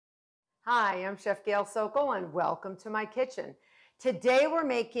Hi, I'm Chef Gail Sokol and welcome to my kitchen. Today we're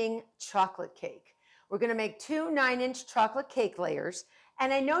making chocolate cake. We're going to make two 9-inch chocolate cake layers.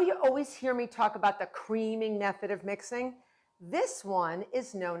 And I know you always hear me talk about the creaming method of mixing. This one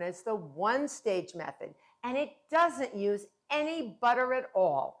is known as the one-stage method, and it doesn't use any butter at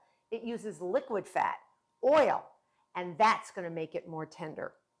all. It uses liquid fat, oil, and that's going to make it more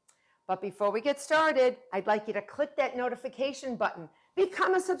tender. But before we get started, I'd like you to click that notification button.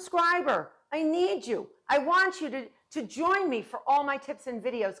 Become a subscriber. I need you. I want you to join me for all my tips and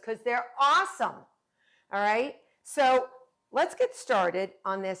videos because they're awesome. All right? So let's get started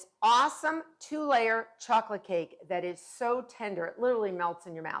on this awesome 2-layer chocolate cake that is so tender. It literally melts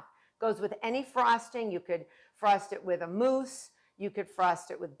in your mouth. Goes with any frosting. You could frost it with a mousse. You could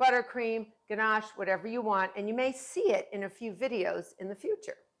frost it with buttercream, ganache, whatever you want. And you may see it in a few videos in the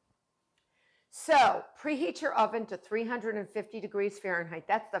future. So preheat your oven to 350 degrees Fahrenheit.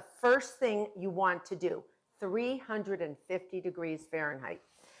 That's the first thing you want to do, 350 degrees Fahrenheit.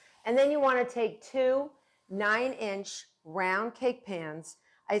 And then you want to take two 9-inch round cake pans.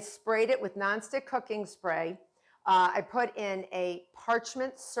 I sprayed it with nonstick cooking spray. I put in a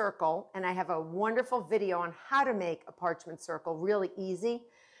parchment circle, and I have a wonderful video on how to make a parchment circle, really easy.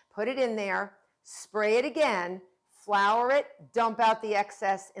 Put it in there, spray it again, flour it, dump out the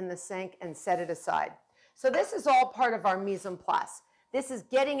excess in the sink, and set it aside. So this is all part of our mise en place. This is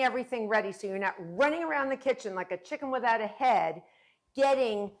getting everything ready so you're not running around the kitchen like a chicken without a head,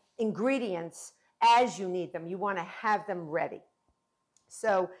 getting ingredients as you need them. You want to have them ready.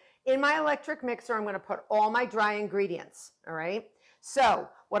 So in my electric mixer, I'm going to put all my dry ingredients, all right? So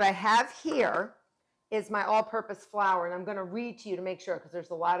what I have here is my all-purpose flour, and I'm going to read to you to make sure because there's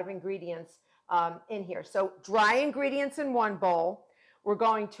a lot of ingredients in here. So dry ingredients in one bowl. We're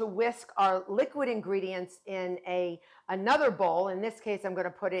going to whisk our liquid ingredients in another bowl. In this case, I'm going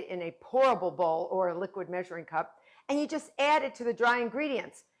to put it in a pourable bowl or a liquid measuring cup. And you just add it to the dry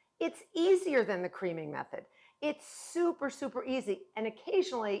ingredients. It's easier than the creaming method. It's super, super easy. And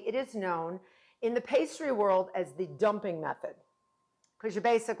occasionally it is known in the pastry world as the dumping method because you're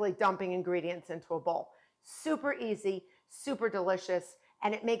basically dumping ingredients into a bowl. Super easy, super delicious.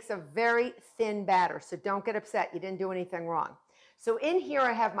 And it makes a very thin batter, so don't get upset. You didn't do anything wrong. So in here,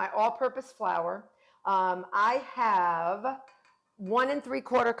 I have my all-purpose flour. I have 1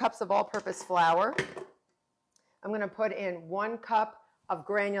 3/4 cups of all-purpose flour. I'm going to put in 1 cup of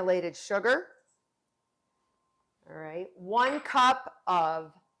granulated sugar. All right, 1 cup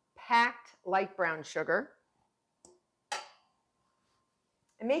of packed light brown sugar.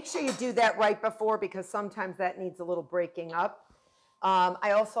 And make sure you do that right before because sometimes that needs a little breaking up.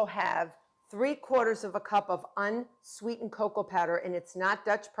 I also have 3/4 cup of unsweetened cocoa powder, and it's not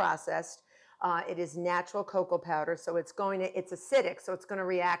Dutch processed. It is natural cocoa powder, so it's acidic, so it's going to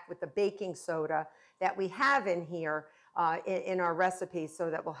react with the baking soda that we have in here in our recipe,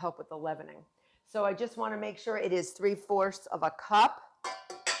 so that will help with the leavening. So I just want to make sure it is 3/4 cup,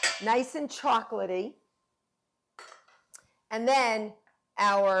 nice and chocolatey. And then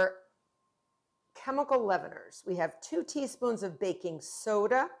our chemical leaveners. We have 2 teaspoons of baking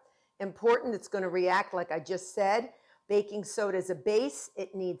soda. Important, it's going to react like I just said. Baking soda is a base.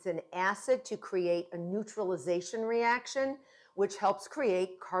 It needs an acid to create a neutralization reaction, which helps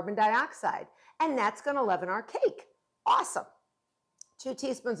create carbon dioxide. And that's going to leaven our cake. Awesome. 2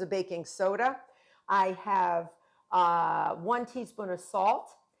 teaspoons of baking soda. I have 1 teaspoon of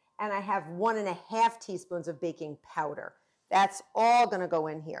salt, and I have 1 1/2 teaspoons of baking powder. That's all going to go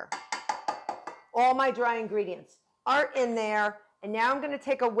in here. All my dry ingredients are in there. And now I'm going to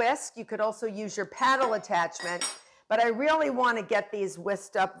take a whisk. You could also use your paddle attachment, but I really want to get these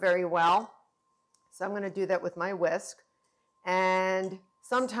whisked up very well. So I'm going to do that with my whisk. And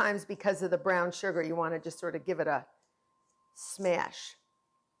sometimes because of the brown sugar, you want to just sort of give it a smash.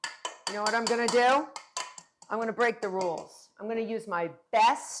 You know what I'm going to do? I'm going to break the rules. I'm going to use my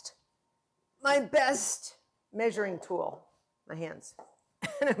best measuring tool, my hands,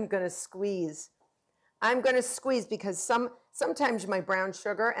 and I'm going to squeeze. I'm going to squeeze because sometimes my brown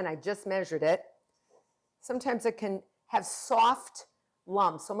sugar, and I just measured it, sometimes it can have soft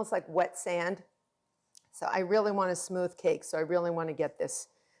lumps, almost like wet sand. So I really want a smooth cake, so I really want to get this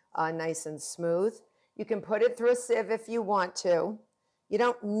nice and smooth. You can put it through a sieve if you want to. You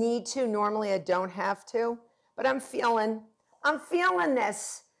don't need to. Normally I don't have to, but I'm feeling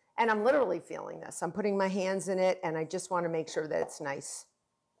this, and I'm literally feeling this. I'm putting my hands in it, and I just want to make sure that it's nice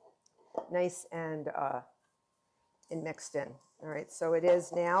and mixed in. All right, so it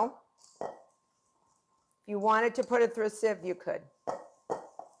is now. If you wanted to put it through a sieve, you could. All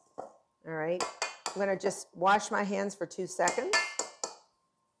right, I'm going to just wash my hands for 2 seconds.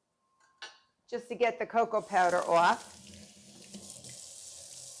 just to get the cocoa powder off.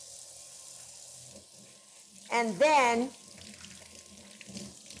 And then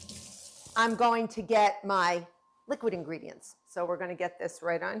I'm going to get my liquid ingredients. So we're going to get this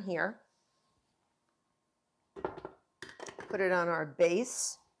right on here. Put it on our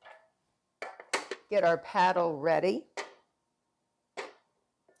base. Get our paddle ready.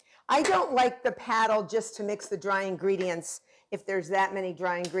 I don't like the paddle just to mix the dry ingredients. If there's that many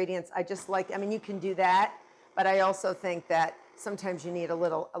dry ingredients, I just like, I mean, you can do that, but I also think that sometimes you need a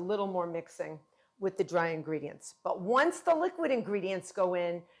little more mixing with the dry ingredients. But once the liquid ingredients go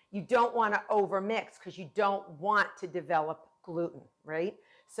in, you don't want to overmix because you don't want to develop gluten, right?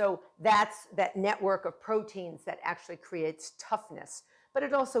 So that's that network of proteins that actually creates toughness, but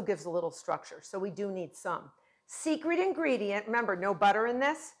it also gives a little structure. So we do need some. Secret ingredient, remember, no butter in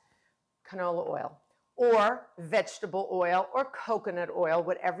this, canola oil or vegetable oil or coconut oil,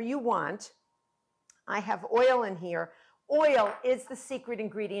 whatever you want. I have oil in here. Oil is the secret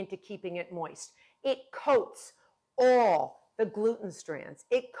ingredient to keeping it moist. It coats all the gluten strands.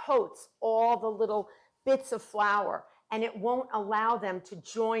 It coats all the little bits of flour, and it won't allow them to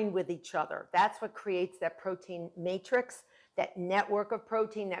join with each other. That's what creates that protein matrix, that network of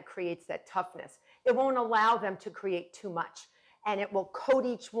protein that creates that toughness. It won't allow them to create too much, and it will coat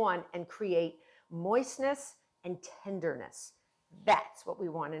each one and create moistness and tenderness. That's what we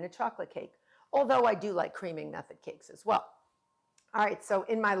want in a chocolate cake, although I do like creaming method cakes as well. All right, so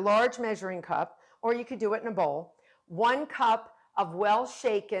in my large measuring cup, or you could do it in a bowl, 1 cup of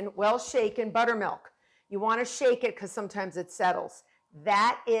well-shaken buttermilk. You want to shake it because sometimes it settles.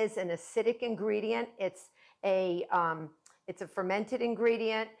 That is an acidic ingredient. It's a fermented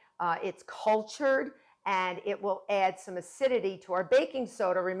ingredient. It's cultured, and it will add some acidity to our baking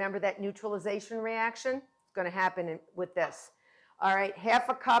soda. Remember that neutralization reaction? It's going to happen with this. All right,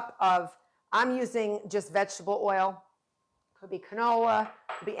 1/2 cup of, I'm using just vegetable oil. Could be canola,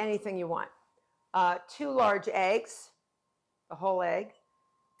 could be anything you want. 2 large eggs, a whole egg.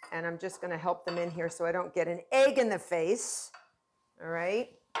 And I'm just going to help them in here so I don't get an egg in the face. All right.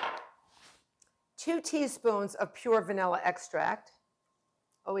 2 teaspoons of pure vanilla extract.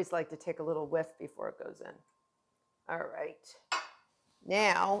 Always like to take a little whiff before it goes in. All right.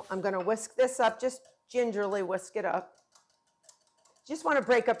 Now I'm going to whisk this up, just gingerly whisk it up. Just want to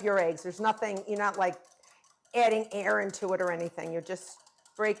break up your eggs. There's nothing, you're not like adding air into it or anything. You're just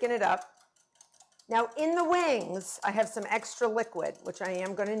breaking it up. Now in the wings, I have some extra liquid, which I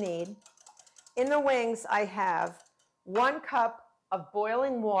am going to need. In the wings, I have 1 cup of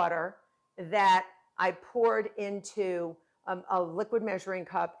boiling water that I poured into a liquid measuring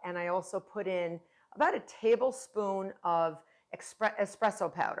cup, and I also put in about a tablespoon of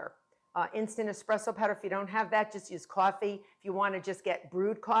espresso powder, instant espresso powder. If you don't have that, just use coffee. If you want to just get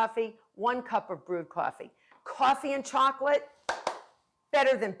brewed coffee, 1 cup of brewed coffee. Coffee and chocolate,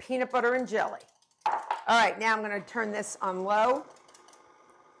 better than peanut butter and jelly. All right, now I'm going to turn this on low.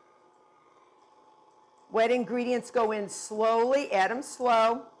 Wet ingredients go in slowly. Add them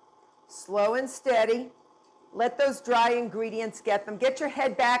slow and steady. Let those dry ingredients get them. Get your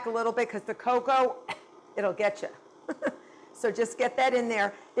head back a little bit because the cocoa, it'll get you. So just get that in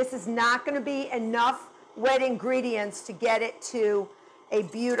there. This is not going to be enough wet ingredients to get it to a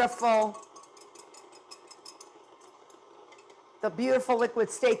beautiful, the beautiful liquid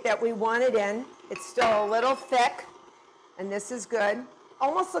state that we want it in. It's still a little thick, and this is good.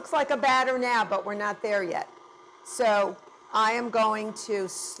 Almost looks like a batter now, but we're not there yet. So I am going to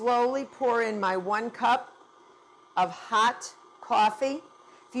slowly pour in my 1 cup of hot coffee.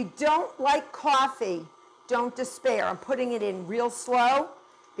 If you don't like coffee, don't despair. I'm putting it in real slow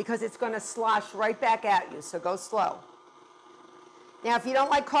because it's going to slosh right back at you, so go slow. Now, if you don't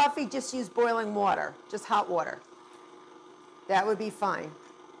like coffee, just use boiling water, just hot water. That would be fine.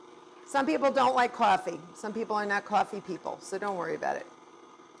 Some people don't like coffee. Some people are not coffee people, so don't worry about it.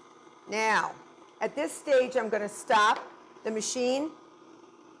 Now, at this stage, I'm going to stop the machine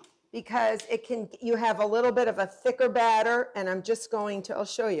because you have a little bit of a thicker batter, and I'm just going to, I'll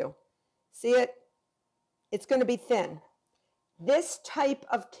show you. See it? It's going to be thin. This type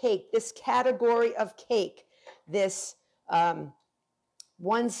of cake, this category of cake, this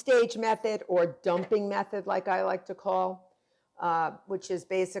one-stage method or dumping method, like I like to call, which is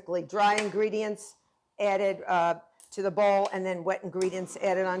basically dry ingredients added to the bowl and then wet ingredients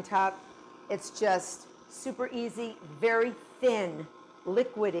added on top. It's just super easy, very thin,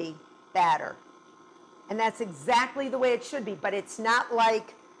 liquidy batter. And that's exactly the way it should be, but it's not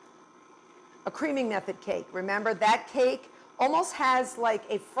like a creaming method cake. Remember, that cake almost has like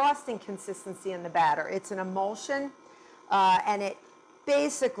a frosting consistency in the batter. It's an emulsion, and it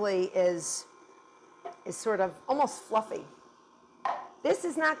basically is is sort of almost fluffy. This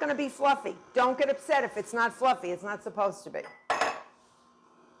is not going to be fluffy. Don't get upset if it's not fluffy. It's not supposed to be.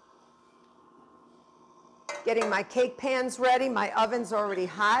 Getting my cake pans ready. My oven's already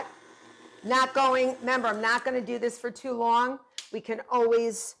hot. Remember, I'm not going to do this for too long. We can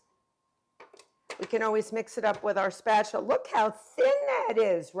always mix it up with our spatula. Look how thin that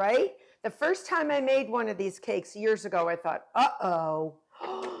is, right? The first time I made one of these cakes years ago, I thought, uh-oh,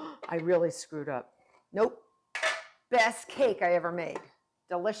 I really screwed up. Nope. Best cake I ever made.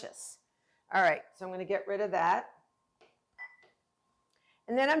 Delicious. All right, so I'm going to get rid of that.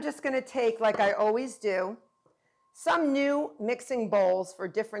 And then I'm just going to take, like I always do, some new mixing bowls for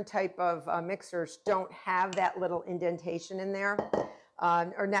different type of mixers don't have that little indentation in there.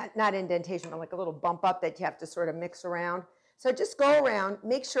 Or not indentation, but like a little bump up that you have to sort of mix around. So just go around,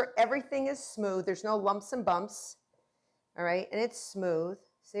 make sure everything is smooth. There's no lumps and bumps. All right, and it's smooth.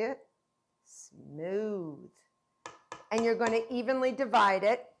 See it? Smooth. And you're going to evenly divide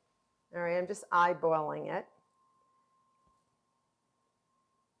it. All right, I'm just eyeballing it.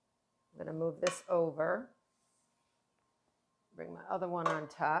 I'm going to move this over. Bring my other one on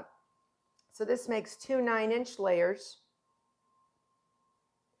top. So this makes 2 9-inch layers.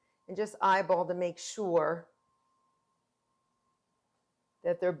 And just eyeball to make sure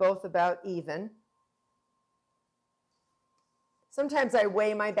that they're both about even. Sometimes I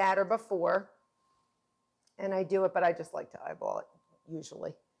weigh my batter before, and I do it, but I just like to eyeball it,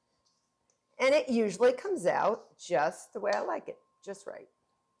 usually. And it usually comes out just the way I like it, just right.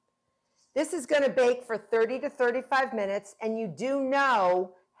 This is going to bake for 30 to 35 minutes, and you do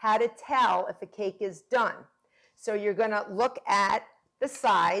know how to tell if a cake is done. So you're going to look at the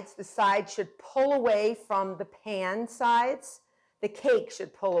sides. The sides should pull away from the pan sides. The cake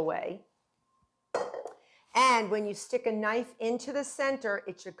should pull away. And when you stick a knife into the center,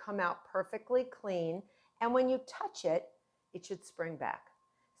 it should come out perfectly clean. And when you touch it, it should spring back.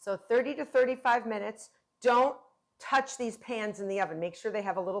 So 30 to 35 minutes. Don't touch these pans in the oven. Make sure they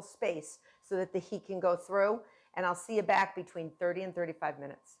have a little space so that the heat can go through. And I'll see you back between 30 and 35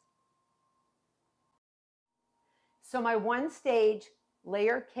 minutes. So my one-stage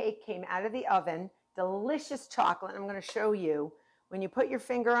layer cake came out of the oven. Delicious chocolate. I'm going to show you. When you put your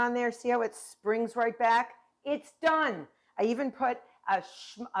finger on there, see how it springs right back? It's done. I even put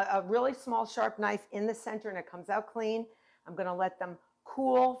a really small sharp knife in the center and it comes out clean. I'm going to let them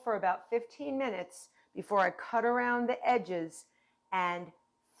cool for about 15 minutes before I cut around the edges and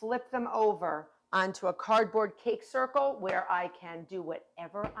flip them over onto a cardboard cake circle where I can do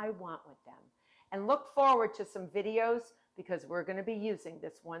whatever I want with them. And look forward to some videos because we're going to be using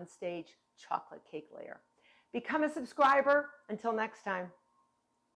this one-stage chocolate cake layer. Become a subscriber. Until next time.